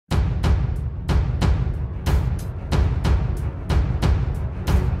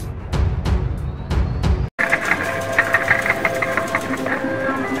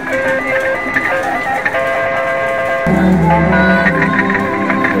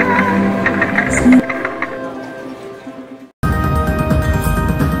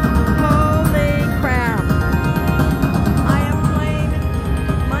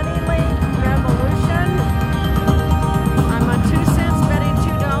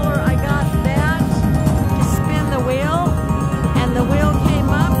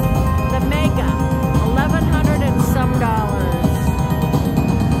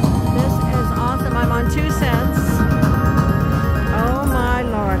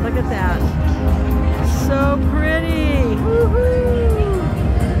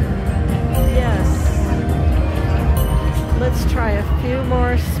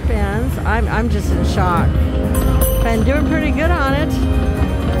I'm just in shock. Been doing pretty good on it.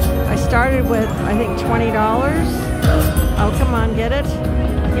 I started with, I think, $20. Oh, come on, get it?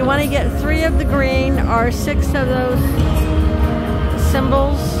 You want to get 3 of the green or 6 of those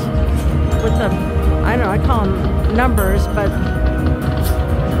symbols with the, I don't know, I call them numbers, but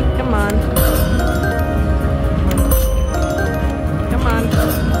come on. Come on.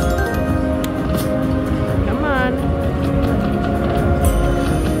 Come on.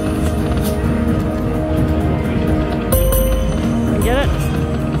 Get it?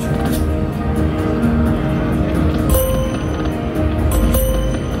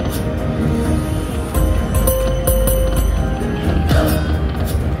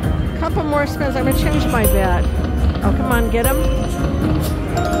 Couple more spins. I'm gonna change my bet. Oh, come on, get them.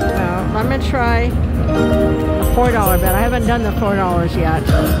 No, I'm gonna try the $4 bet. I haven't done the $4 yet.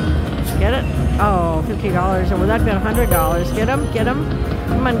 Get it? Oh, $50. Well, that'd be $100. Get them? Get them?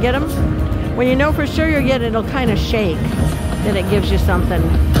 Come on, get them. When you know for sure you're getting it, it'll kind of shake. Then it gives you something.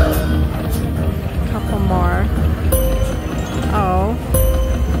 Couple more. Oh.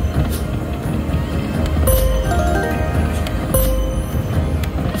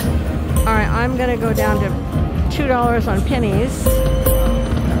 Alright, I'm gonna go down to $2 on pennies.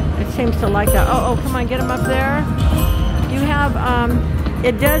 It seems to like that. Oh, come on, get them up there. You have,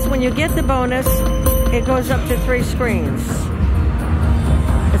 it does, when you get the bonus, it goes up to 3 screens.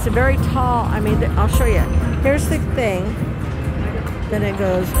 It's a very tall, I mean, I'll show you. Here's the thing. Then it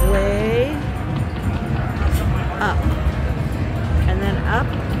goes way up. And then up.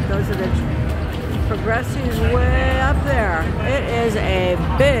 Those are the progressives way up there. It is a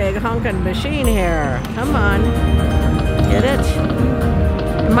big honkin' machine here. Come on. Get it?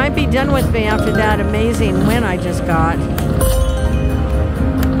 It might be done with me after that amazing win I just got.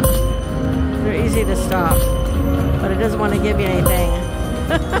 They're easy to stop. But it doesn't want to give you anything.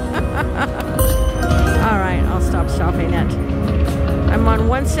 Alright, I'll stop stopping it. I'm on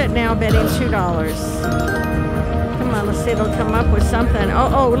 1 cent now, betting $2. Come on, let's see if it'll come up with something.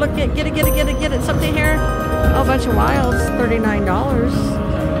 Oh, look, get it. Something here. Oh, a bunch of wilds, $39.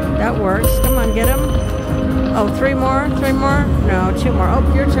 That works. Come on, get them. Oh, 3 more? No, 2 more. Oh,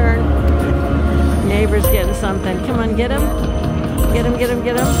 your turn. Neighbor's getting something. Come on, get them. Get them.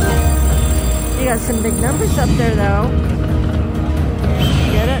 You got some big numbers up there, though.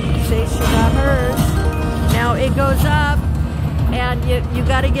 Get it? See, she got hers. Now it goes up. And you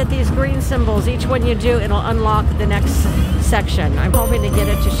got to get these green symbols. Each one you do, it'll unlock the next section. I'm hoping to get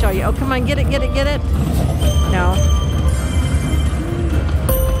it to show you. Oh, come on, get it. No.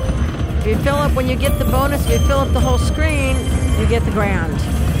 If you fill up, when you get the bonus, if you fill up the whole screen, you get the grand.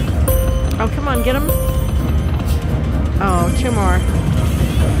 Oh, come on, get them. Oh, 2 more.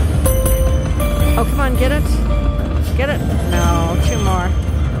 Oh, come on, get it. Get it. No, 2 more.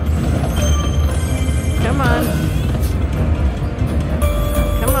 Come on.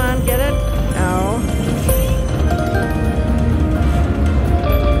 Come on, get it? No.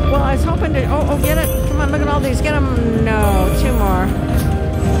 Well, I was hoping to... Oh, get it. Come on, look at all these. Get them. No, 2 more.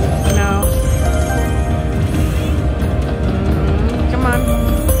 No. Come on.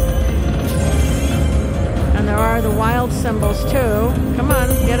 And there are the wild symbols, too. Come on,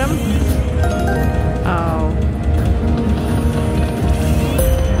 get them. Oh.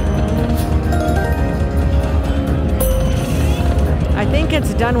 I think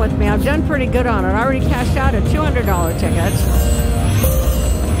it's done with me. I've done pretty good on it. I already cashed out a $200 ticket.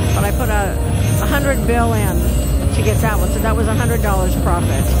 But I put a 100 bill in to get that one. So that was $100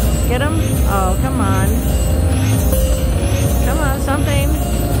 profit. Get them? Oh, come on. Come on, something.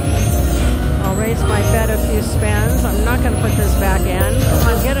 I'll raise my bet a few spins. I'm not going to put this back in. Come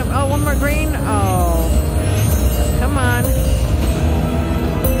on, get them. Oh, 1 more green. Oh. Come on.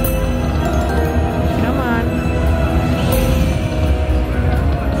 Come on.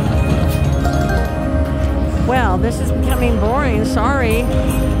 Well, this is becoming boring. Sorry. I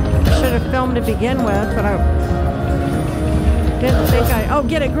should have filmed to begin with, but I didn't think I... Oh,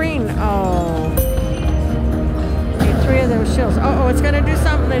 get it green. Oh. Need 3 of those shells. Oh, it's gonna do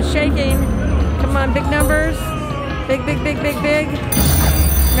something. It's shaking. Come on, big numbers. Big, big, big, big, big.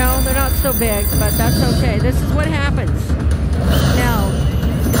 No, they're not so big, but that's okay. This is what happens. Now,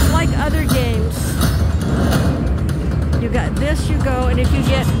 it's like other games. You got this, you go, and if you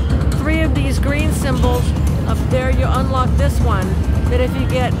get 3 of these green symbols up there, you unlock this one. Then if you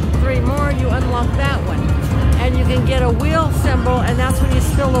get 3 more, you unlock that one. And you can get a wheel symbol, and that's when you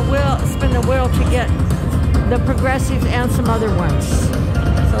spin the wheel to get the progressives and some other ones.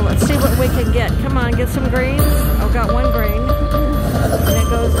 So let's see what we can get. Come on, get some greens. Oh, got 1 green. And it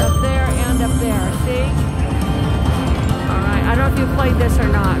goes up there and up there. See? All right. I don't know if you played this or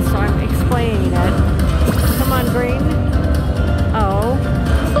not, so I'm explaining it. Come on, green. Oh.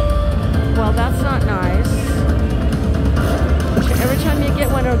 Well, that's not nice. Every time you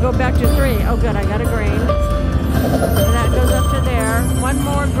get one, it'll go back to 3. Oh, good. I got a green. And that goes up to there. 1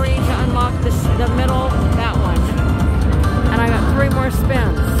 more green to unlock the middle, that one. And I got 3 more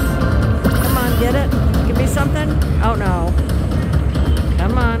spins. Come on, get it. Give me something. Oh, no.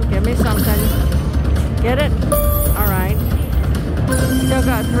 Come on, give me something. Get it? All right. Still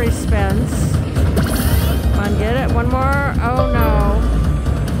got 3 spins. Come on, get it. 1 more. Oh, no.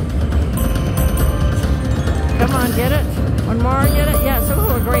 Come on, get it. 1 more, get it. Yes,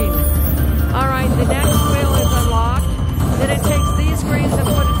 ooh, a green. All right, the next wheel is unlocked. Then it takes these greens and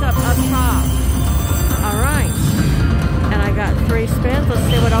puts it up top. All right. And I got 3 spins. Let's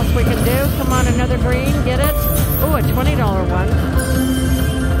see what else we can do. Come on, another green. Get it? Ooh, a $20 one.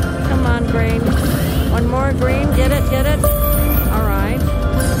 Come on, green. 1 more green. Get it, get it. All right.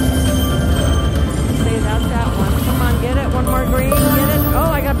 See, that's that one. Come on, get it. 1 more green. Get it.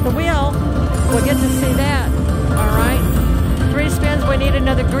 Oh, I got the wheel. We'll get to see that. All right. 3 spins. We need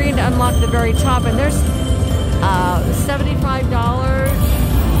another green to unlock the very top. And there's $75, $20,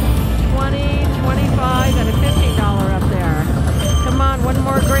 $25, and a $15 up there. Come on, 1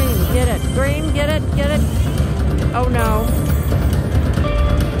 more green. Get it. Green, get it, get it. Oh, no.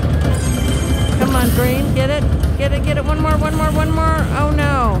 Come on, green. Get it. Get it, get it. 1 more, 1 more, 1 more. Oh,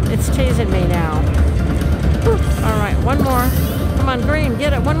 no. It's chasing me now. Whew. All right, 1 more. Come on, green.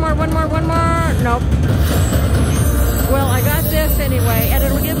 Get it. 1 more, 1 more, 1 more. Nope. Well, I got this anyway, and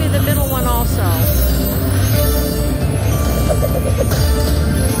it'll give me the middle one also.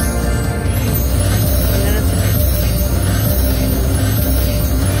 And then it's...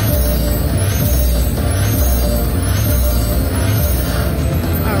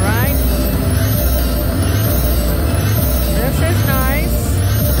 All right. This is nice.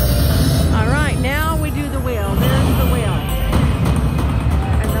 All right, now we do the wheel. There's the wheel.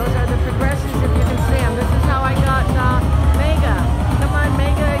 And those are the progressives, if you can see them. This is how I got Mega. Come on,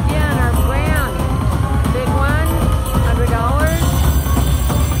 Mega again, or Grand. Big one, $100.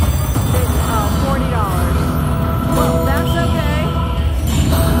 Big, $40. Well, that's okay.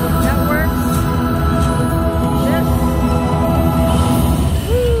 That works.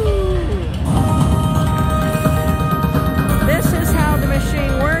 This is how the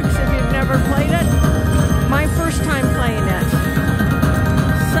machine works if you've never played it. My first time playing it.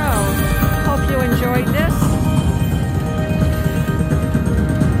 So, hope you enjoyed this.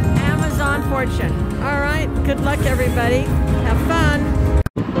 Amazon Fortune. All right, good luck everybody. Have fun.